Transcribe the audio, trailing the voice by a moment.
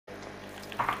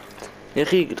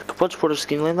Henrique, que podes pôr a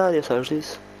skin lendária, sabes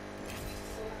disso?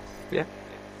 Yeah.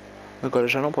 Agora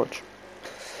já não podes.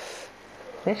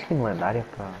 Tens skin lendária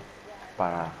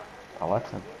para a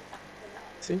Watson?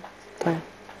 Sim. Tem.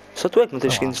 Só tu é que não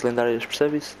tens Tá lá. skins lendárias,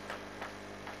 percebe isso?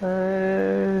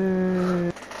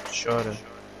 Chora.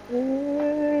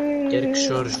 Quero que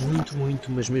chores muito, muito,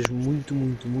 mas mesmo muito,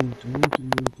 muito, muito, muito,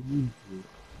 muito, muito.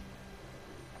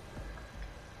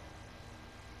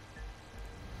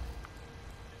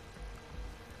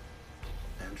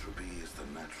 Entropy is the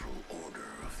natural order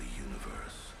of the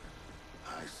universe.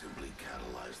 I simply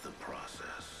catalyze the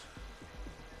process.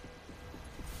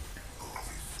 All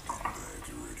these scumbags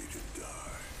ready to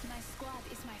die. My squad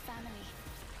is my family.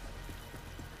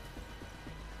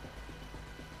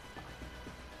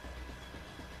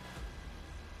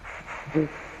 Dizer.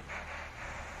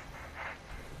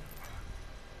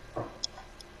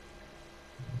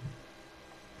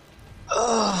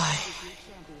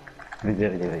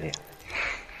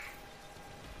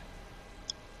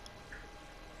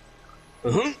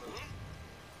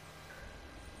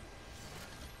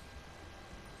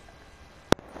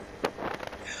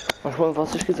 Mas quando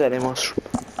vocês quiserem, moços.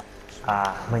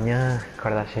 Amanhã,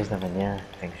 acorda às 6 da manhã,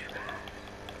 tenho que jogar.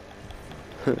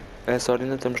 A essa hora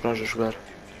ainda estamos nós a jogar.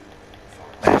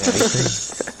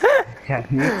 Já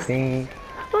vi, sim.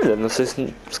 Olha, não sei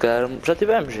se calhar já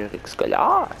tivemos, Henrique, se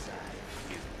calhar.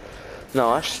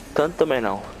 Não, acho que tanto também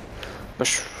não. Mas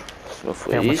se não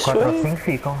foi Tem umas isso. 4 ou Foi... 5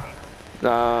 ficam.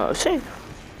 Não, sim.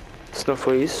 Se não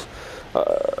foi isso.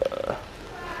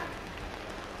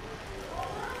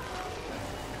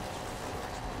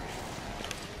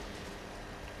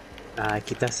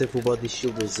 Aqui está sempre o body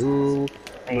shield azul,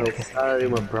 uma Star e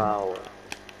uma Prowl.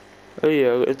 Aí,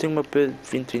 eu tenho uma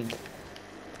P2020.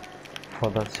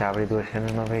 Foda-se, já abri 2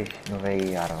 cenas, não veio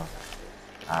arma.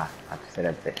 A terceira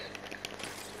é de 10.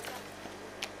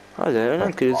 Olha, eu não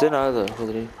te queria dizer nada,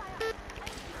 Rodrigo.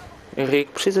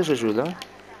 Henrique, precisas de ajuda?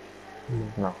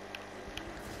 Não.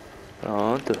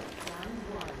 Pronto.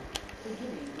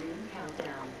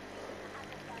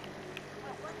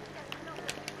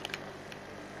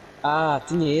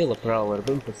 Tinha ele a Prowler,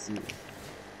 bem parecido.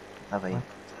 Está bem.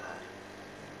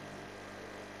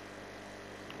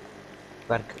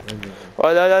 Claro que não.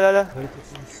 Olha.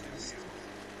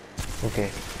 O quê?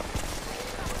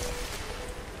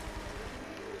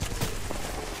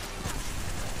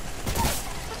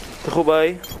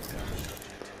 Derrubei.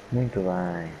 Muito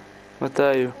bem.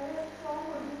 Matei-o.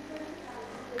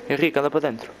 Henrique, anda para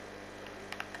dentro.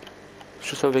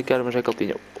 Deixa eu só ver que armas é que ele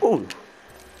tinha.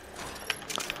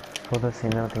 Foda-se,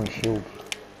 ainda não tenho shield.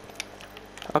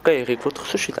 Ok, Henrique, vou-te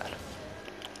ressuscitar.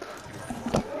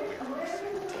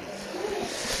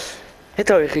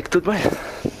 Então, Henrique, tudo bem?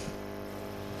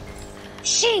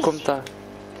 Sim. Como está?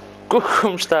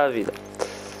 Como está a vida?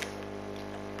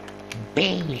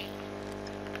 Bem.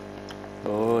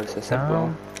 Boa, isso é sempre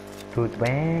bom. Tudo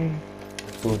bem?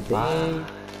 Tudo bem.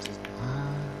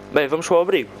 Bem, vamos para o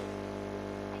abrigo.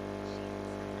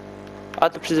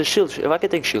 Tu precisas de shields? Eu aqui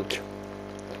tenho shields.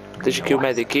 Tens aqui o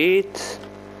Medikit.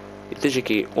 E tens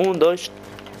aqui 1, 2,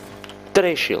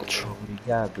 3 shields.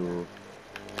 Obrigado.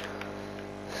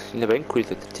 Ainda bem que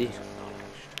cuida de ti.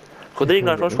 Rodrigo,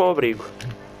 nós vamos para o abrigo.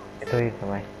 Eu estou aí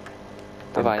também.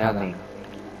 Tá, vai, anda. Caminho.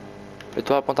 Eu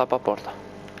estou a apontar para a porta.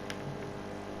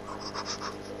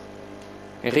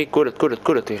 Henrique,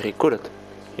 cura-te, Henrique, cura-te.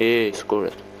 Isso,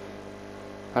 cura-te.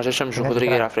 Nós deixamos o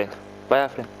Rodrigo ir à frente. Vai à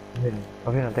frente.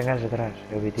 Ouviram, tem gajos atrás.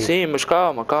 Eu vi tipo. Sim, mas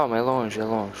calma, é longe,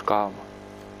 calma.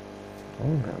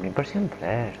 Me parecia um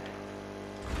perto.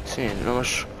 Sim, não,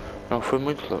 mas não foi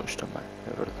muito longe também,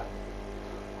 é verdade.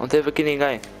 Não teve aqui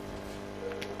ninguém.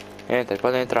 Entrem,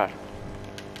 podem entrar.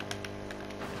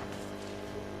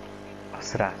 Ou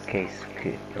será que é isso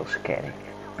que eles querem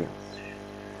que penses?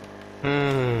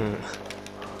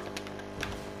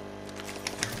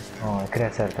 Oh, eu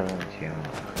queria certamente.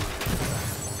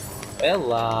 É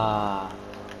lá.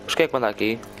 Mas quem é que manda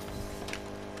aqui?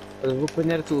 Eu vou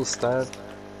apanhar-te o Star.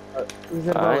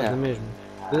 Usar balas, é. não é mesmo?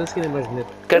 Mas a seguir é mais bonito.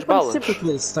 Queres Eu ponho balas? sempre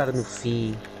aquele Star no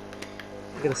fim.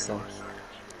 Engraçado.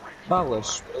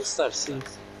 Balas, para o Star, sim.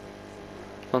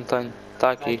 Não tenho,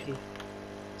 está Está aqui.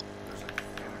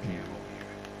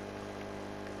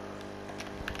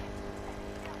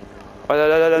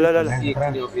 Olha. E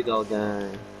que tinha ouvido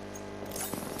alguém.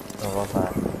 Vou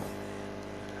voltar.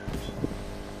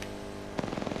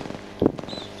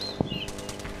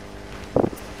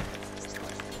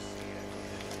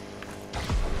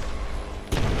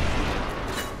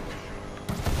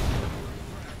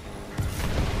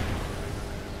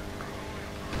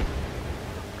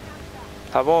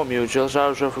 Tá bom, miúdos, já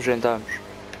os afugentamos.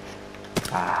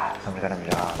 Somos grandes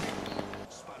jovens.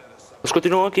 Eles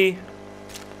continuam aqui.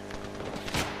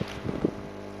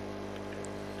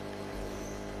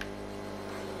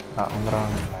 Ah, um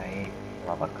drone vai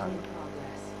lá bacana.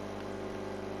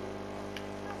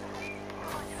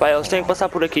 Vai, eles têm que passar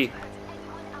por aqui.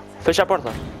 Fecha a porta.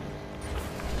 Ele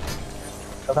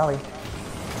está ali.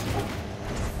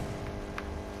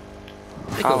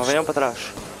 Calma, venham para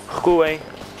trás. Recuem.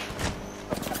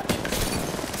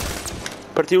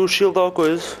 Partiu o shield ou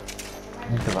coisa.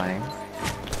 Muito bem.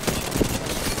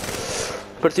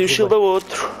 Partiu o shield ao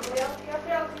outro.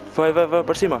 Vai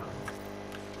para cima.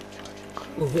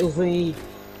 Ele vem aí.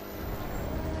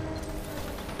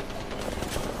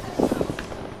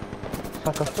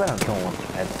 Só que eles tiveram aqui um outro.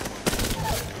 É.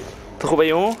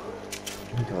 Derrubei um.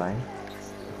 Muito bem.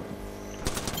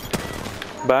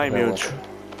 Bem, miúdos.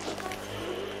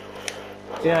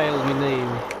 Já eliminei.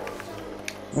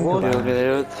 Muito Eu bem.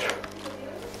 eliminei outro.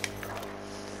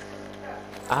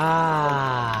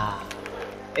 Ah!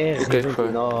 É O que é que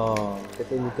foi? Não, eu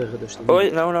tenho muita radioação.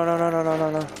 Oi, não.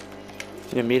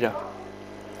 Minha mira.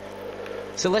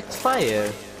 Select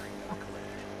fire.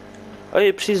 Oi,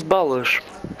 eu preciso de balas.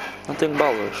 Não tenho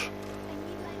balas.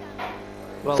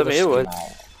 Balas Também eu, de- olha.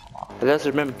 Aliás,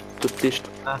 mesmo, tu pediste.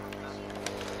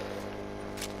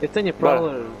 Eu tenho a Bora.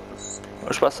 Prowler.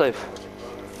 Vamos para a safe.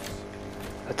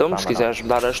 Então, Vá, se mas quiseres me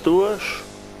dar as tuas,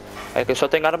 é que eu só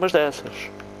tenho armas dessas.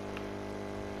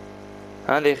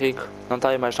 Anda, Henrique. Não está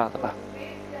aí mais nada, vá.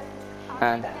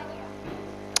 Anda.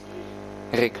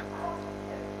 Henrique,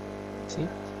 Sim.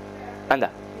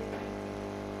 anda.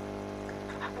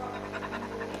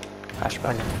 Acho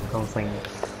bem. Olha, cãozinho.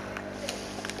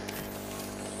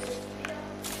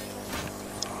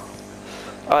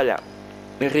 Olha,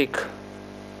 Henrique,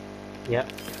 Yeah.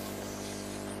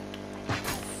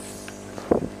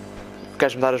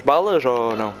 queres me dar as balas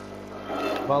ou não?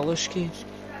 Balas que?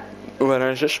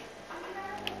 Laranjas?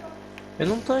 Eu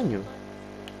não tenho.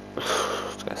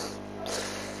 Esquece.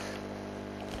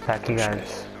 Está aqui gajo.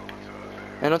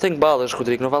 Eu não tenho balas,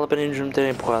 Rodrigo, não vale a pena nos meter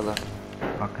em porrada.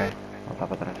 Ok, voltar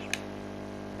para trás.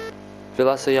 Vê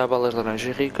lá se aí há balas de laranja,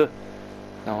 Henrique.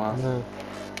 Não há. Não.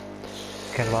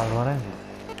 Queres balas laranjas?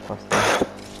 Posso ter?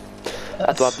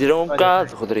 Ah, tu a pedir um Olha,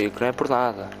 bocado, Rodrigo, não é por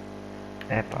nada.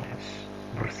 É pá, mas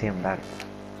aborrecia-me dar-te.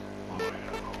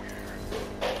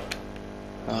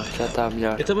 Ah, já está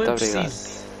melhor. Eu também Muito obrigado.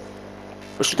 preciso.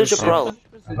 Mas tu tens a Prowler.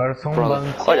 Agora sou um Prowler.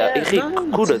 banco. Olha, É, Henrique, não,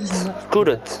 não cura-te. precisas nada.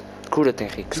 Cura-te. Cura-te,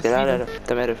 Henrique. Se calhar era.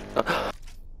 Também era.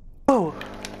 Oh!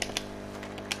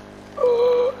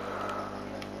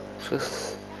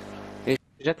 Esquece.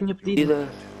 Já tinha pedido. Ida.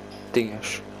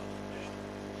 Tinhas.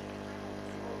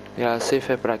 Já, a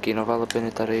safe é para aqui, não vale a pena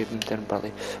estar aí metendo para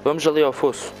ali. Vamos ali ao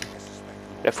fosso.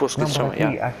 É fosso que Não, se por chama,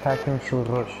 aqui, já. acho que está aqui um estilo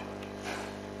roxo.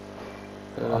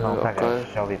 Oh não, está Ok. gajo,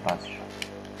 já ouvi passos.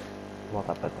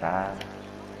 Voltar para trás.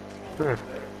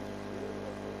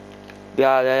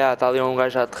 Já, está ali um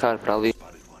gajo a aterrar para ali.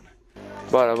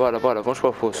 Bora, vamos para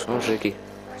o fosso, vamos aqui.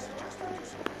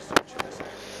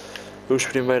 Vamos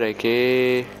primeiro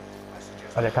aqui.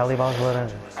 Olha, está ali balas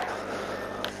laranjas.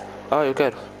 Ah, eu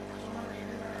quero.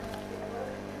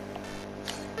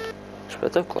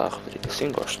 Espetacular, Rodrigo,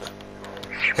 assim gosto.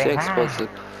 Assim é que se pode dizer.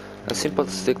 Assim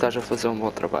pode-se dizer que estás a fazer um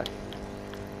bom trabalho.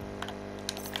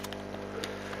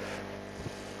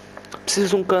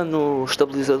 Preciso de um cano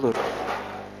estabilizador.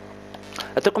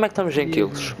 Até como é que estamos em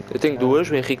kills? Eu tenho duas,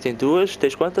 o Henrique tem duas.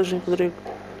 Tens quantas, Rodrigo?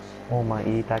 Uma,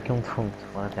 e está aqui um defunto.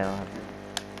 Lá até lá.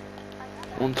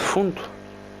 Um defunto?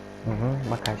 Uhum,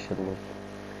 uma caixa de luz.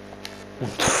 Um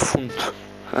defunto.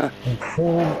 Um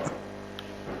defunto.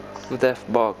 No Death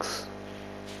Box.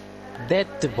 Dead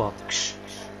Box.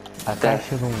 A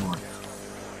caixa de um.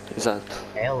 Exato.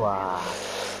 É lá.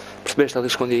 Percebeste ali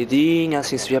escondidinha,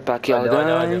 assim se vier para aqui Olha,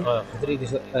 alguém. olha, Rodrigo,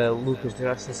 Lucas,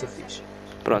 tiraste essa ficha.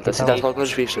 Pronto, assim estás logo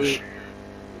nas vistas.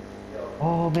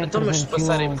 Oh, man, Então, mas se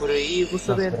passarem por aí, eu vou Não se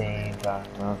saber. brinca,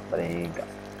 não se brinca.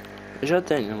 Eu já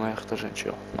tenho um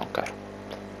R300, não quero.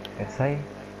 Eu sei.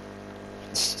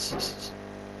 Estes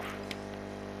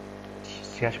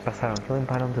gajos passaram aqui e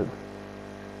limparam tudo.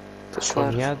 Estás claro?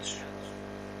 Planeados.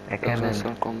 É que é Eles não mesmo.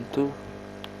 são como tu.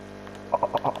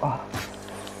 Oh.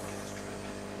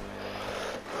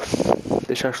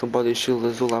 Deixaste um body shield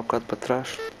azul há um bocado para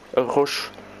trás.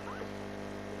 Roxo.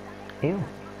 Eu?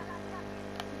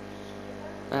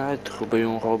 Ah, derrubei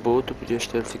um robô, tu podias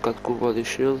ter ficado com o body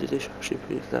shield e deixaste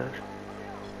ir dar.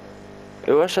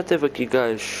 Eu acho que já teve aqui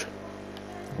gajos.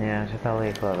 Já está ali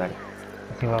aquilo aberto.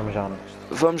 Assim vamos já.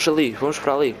 Vamos ali, vamos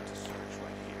para ali.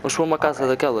 Vamos para uma casa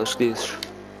daquelas que dizes.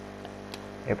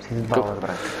 Eu preciso de balas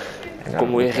brancas. Agora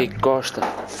Como o vou Henrique gosta,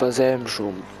 fazemos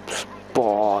um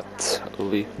spot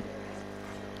ali.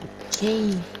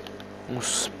 Quem? Um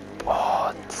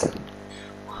spot.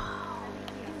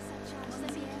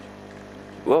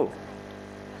 Uou.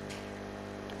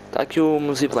 Tá aqui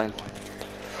o zipline.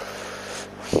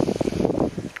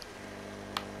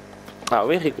 Ah,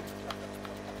 o Henrique.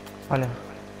 Olha,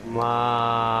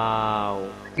 Uau!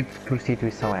 que tipo de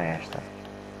prostituição é esta?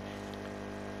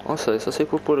 Não sei, só sei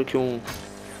que vou pôr aqui um...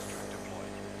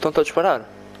 Estão a disparar?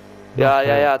 Não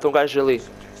sei. Estão gajos ali.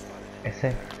 É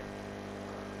sério?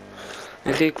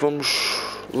 Henrique, vamos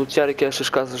lutear aqui estas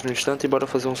casas no instante e bora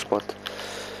fazer um spot.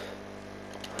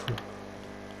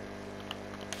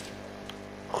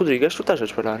 Rodrigo, és tu estás a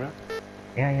disparar, não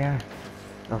é?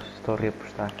 Não estou a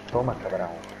reapostar. Toma,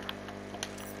 cabrão.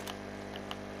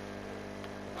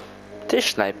 Tens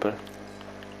sniper?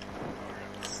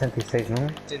 66 num.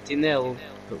 Sentinela.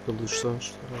 Pelos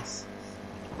sons, parece.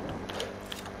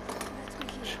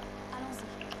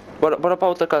 Bora para a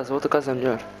outra casa é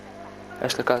melhor.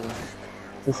 Esta casa.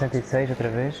 66 outra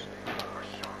vez.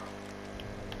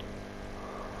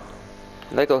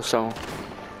 Onde é que eles são?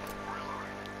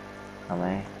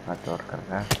 Também, lá estou a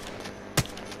recarregar.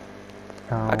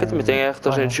 Então, Aqui também tem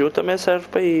R201, também serve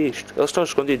para isto. Eles estão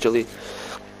escondidos ali.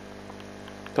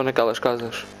 Estão naquelas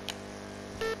casas.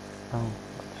 Então,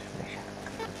 deixa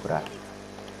eu procurar.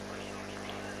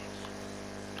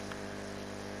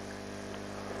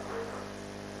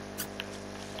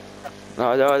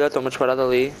 Olha, estão-me a disparar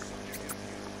ali.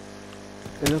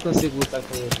 Eu não consigo lutar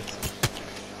com eles.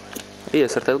 Ih,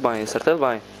 acertei-lhe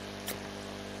bem.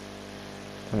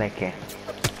 Onde é que é?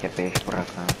 Que é para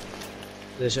exploração.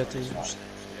 Eu já tenho visto.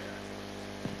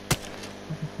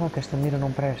 Fuck, esta mira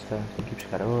não presta. Tenho que ir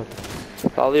buscar a outra.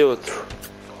 Está ali outro.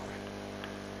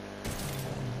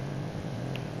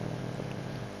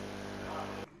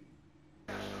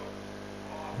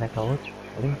 Onde é que há outro?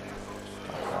 Ali?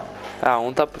 Ah,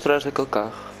 um está por trás daquele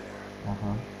carro.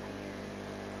 Uhum.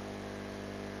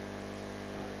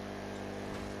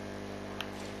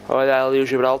 Olha ali o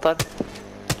Gibraltar.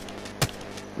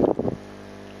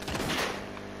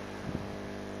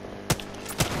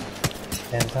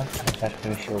 Tenta, acho que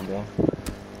o shield dele.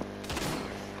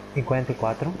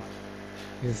 54.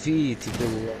 Eu vi, tipo,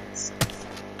 Lengends.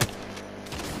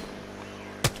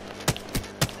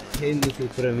 Ainda que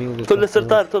para mim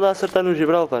lutar Estou a acertar no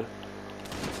Gibraltar.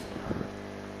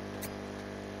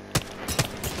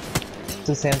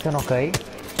 60, ok.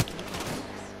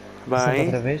 60 Bem.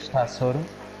 outra vez, está a soro.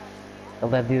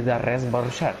 Ele deve ir dar res, bora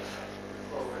rushar.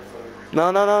 Não,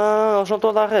 eles não estão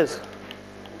a dar res.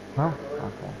 Não?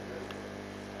 Ok.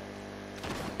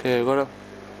 Ok, agora...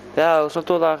 eles não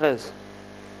estão a dar res.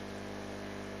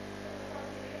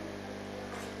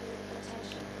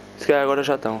 Se calhar agora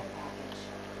já estão.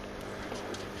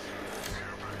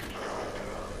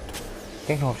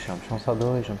 Quem é que não rushamos? São só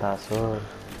dois, não está a soro.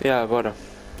 Bora.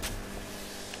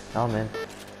 Realmente.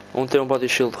 Um tem um body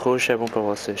shield roxo, é bom para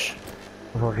vocês.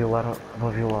 Vou violá-los.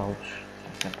 Não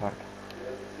se importa.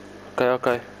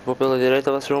 Ok. Vou pela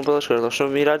direita, vocês vão pela esquerda. Eles estão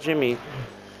mirados em mim.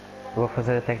 Vou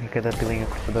fazer a técnica da pilinha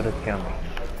cortadora de câmbio.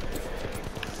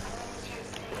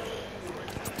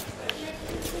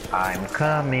 I'm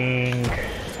coming!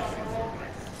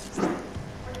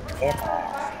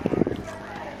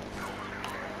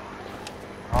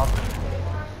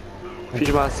 Fiz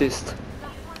uma assist.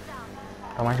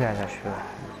 Está mais gás, acho eu.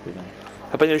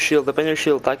 Apanha o shield,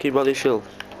 está aqui body shield.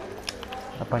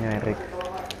 Apanha o Henrique.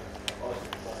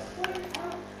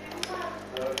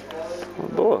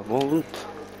 Boa, bom loot.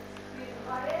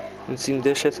 Um 5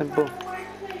 deste é sempre bom.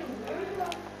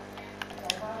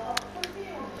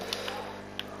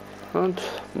 Pronto,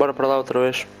 bora para lá outra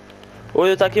vez.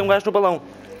 Olha, está aqui um gajo no balão.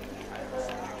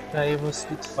 Ah, eu vou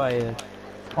seguir de fire.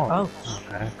 Oh,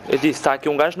 Eu disse, está aqui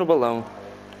um gajo no balão.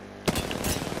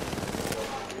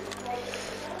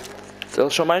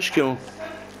 Eles são mais que um.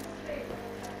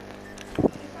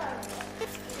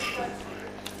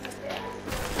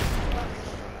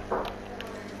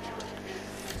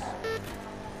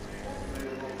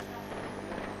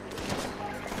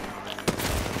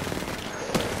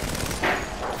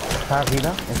 está a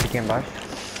vida, esse aqui em baixo.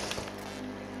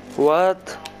 What?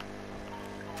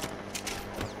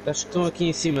 Acho que estão aqui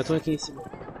em cima,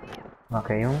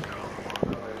 Ok, um.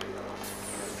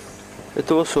 Eu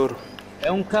estou a soro.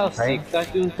 É um caustic, Ei. está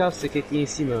aqui um caustic aqui em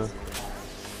cima.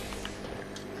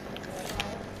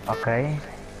 Ok.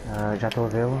 Já estou a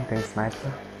vê-lo, tem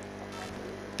sniper.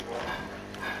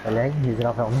 Falhei,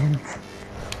 miseravelmente.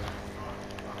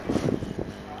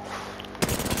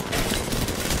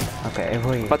 Ok, eu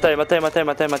vou ir.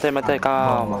 Matei,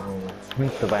 calma.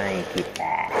 Muito bem, equipa.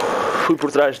 Fui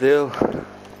por trás dele.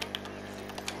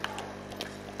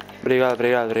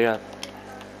 Obrigado.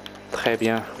 Très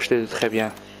bien, gostei de très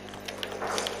bien.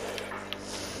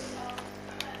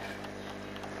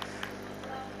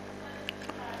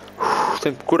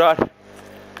 Tenho que curar.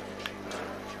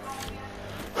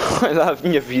 Olha lá a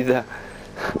minha vida.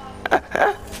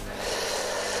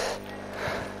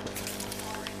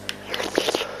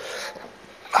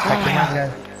 Está aqui mais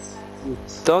gajo.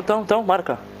 Então,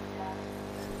 marca.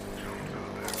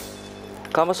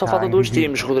 Calma, só Tá, faltam 2 entendi.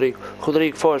 times, Rodrigo.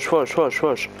 Rodrigo, foge.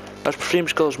 Nós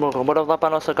preferimos que eles morram. Bora lá para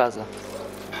a nossa casa.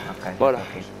 Ok, Bora.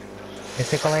 ok. Eu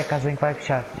sei qual é a casa em que vai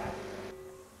fechar.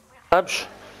 Sabes?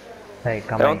 Sei,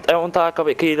 calma aí. É onde está a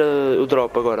cair o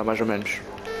drop agora, mais ou menos.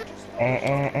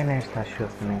 É nesta, acho eu,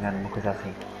 se não me engano, uma coisa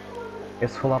assim. Eu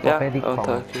se for lá para o Yeah, pé digo onde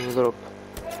está fala. aqui o drop.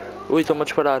 Ui, estão-me a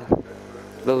disparar.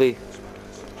 Dali.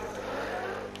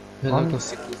 Eu não Onde?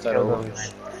 consigo lutar Eu a dou,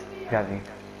 longe. já vi.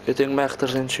 Eu tenho uma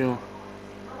R301.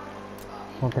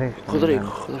 São 3.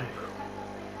 Rodrigo.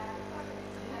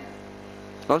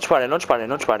 Não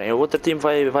disparem. O outro time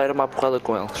vai armar porrada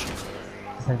com eles.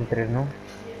 63 não?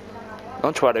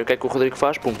 Não disparem. O que é que o Rodrigo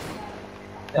faz? Pum.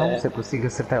 Então, se eu consigo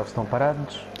acertar, eles estão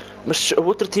parados. Mas o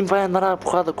outro time vai andar à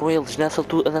porrada com eles. Nessa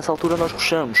altura nós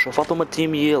puxamos. Só falta uma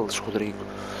time e eles, Rodrigo.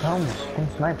 Não, mas tem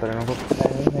sniper, eu não vou puxar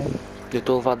ninguém. Eu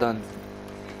estou a levar dano.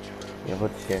 Eu vou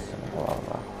descer, eu não vou lá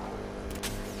levar.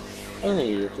 Olha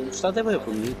aí, o estado é bem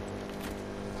bonito.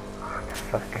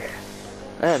 Fuck.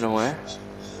 É, não é?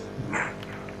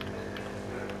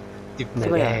 Tipo na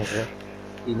Também guerra.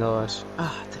 E nós.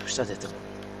 O estado é tão.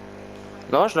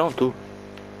 Nós não, tu. Ui,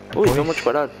 Pois. estão-me a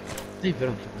disparar. Ei,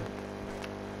 pronto.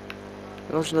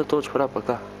 Eles ainda estão a disparar para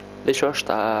cá. Deixa eu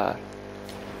estar.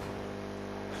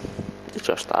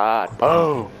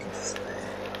 Pô.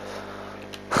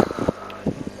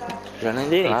 Já nem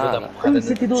dei Ei, vou dar nada. uma porrada na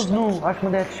 112 não, acho que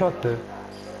me der headshot.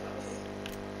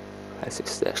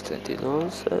 Se 10,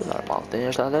 112, é normal,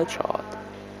 tenhas dado headshot.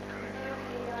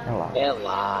 Olha lá. É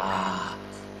lá.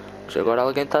 Mas agora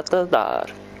alguém está-te a dar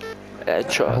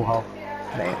headshot. Uau.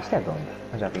 Bem, isto é de onde?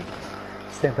 Eu já vi.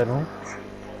 70 não?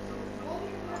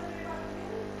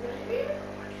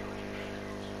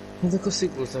 Ainda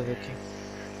consigo lutar daqui.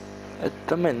 Eu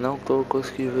também não estou a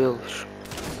conseguir vê-los.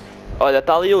 Olha,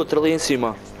 está ali outro ali em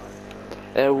cima.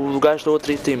 É o gajo do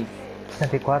outro time.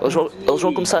 64?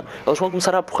 Eles vão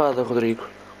começar a porrada, Rodrigo.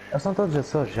 Eles são todos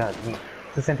Açores já, vi.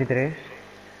 63?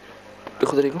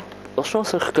 Rodrigo, eles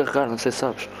estão-se a recarregar, não sei se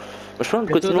sabes. Mas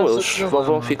pronto, Eu estou a continua, dar eles soco na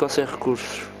vão lama. ficam sem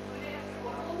recursos.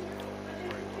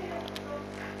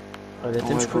 Olha,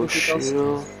 temos que verificar o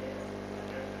seguinte.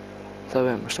 Está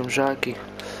bem, mas estamos já aqui.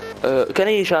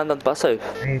 Querem ir já andando para a safe?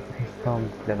 Ei, estão,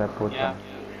 filha da puta. Yeah.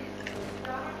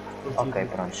 Ok,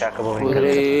 pronto, já acabou a brincadeira.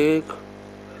 Rodrigo.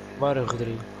 Bora,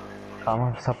 Rodrigo.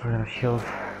 Calma, só para ver o shield.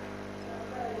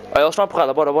 Olha, eles estão a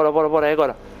porrada, bora, é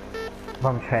agora.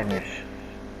 Vamos, fêmeas.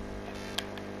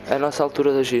 É a nossa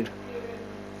altura de agir.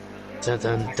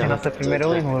 É a nossa primeira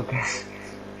win, Lucas.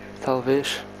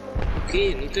 Talvez. O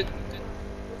quê? Nunca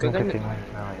Nunca ganhei. tive mais,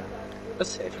 não, olha. A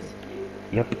sério?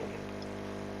 Yup.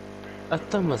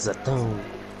 Então, mas então.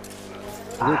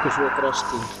 Lucas, vou atrás de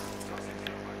ti.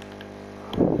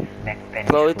 Neck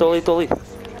fêmeas. Estou ali.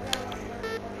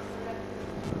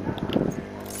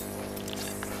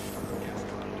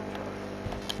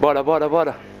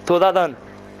 Bora. Estou a dar dano.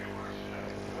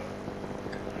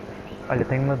 Olha,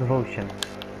 tenho uma devotion.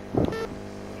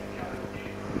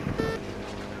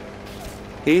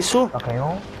 Isso? Ok,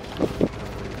 um.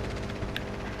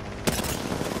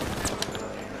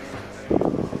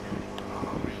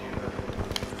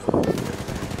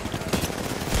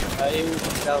 Aí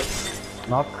o Tchau.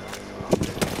 Knock.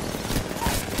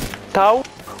 Tal.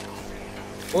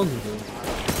 Onde?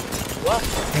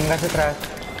 Tem um gajo atrás.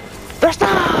 Já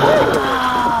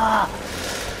está!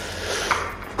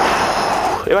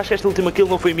 Eu acho que esta última kill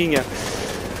não foi minha.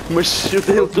 Mas eu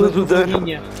dei todo o dano.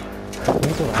 Minha.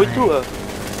 Muito bem. Foi tua.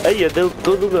 Aí, eu dei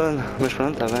todo o dano. Mas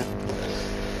pronto, está bem.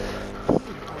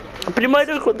 A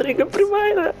primeira, Rodrigo, a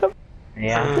primeira.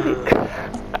 Yeah.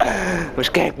 Mas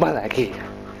quem é que manda aqui?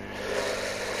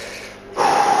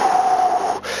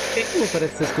 Por que é que não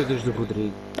aparecem as coisas do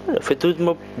Rodrigo? Olha, foi tudo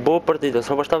uma boa partida.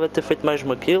 Só bastava ter feito mais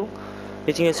uma kill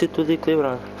e tinha sido tudo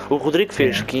equilibrado. O Rodrigo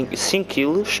fez 5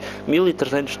 kills,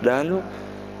 1300 de dano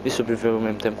e sobreviveu ao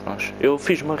mesmo tempo que nós. Eu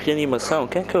fiz uma reanimação.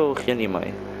 Quem é que eu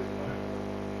reanimei?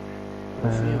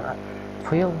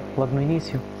 Foi ele, logo no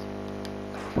início.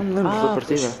 Não me lembro da Pois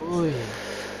partida. foi.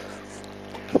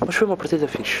 Mas foi uma partida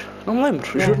fixe. Não me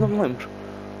lembro, juro, não me lembro.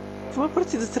 Foi uma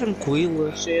partida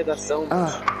tranquila, cheia de ação.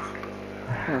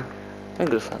 É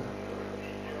engraçado.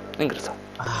 É engraçado.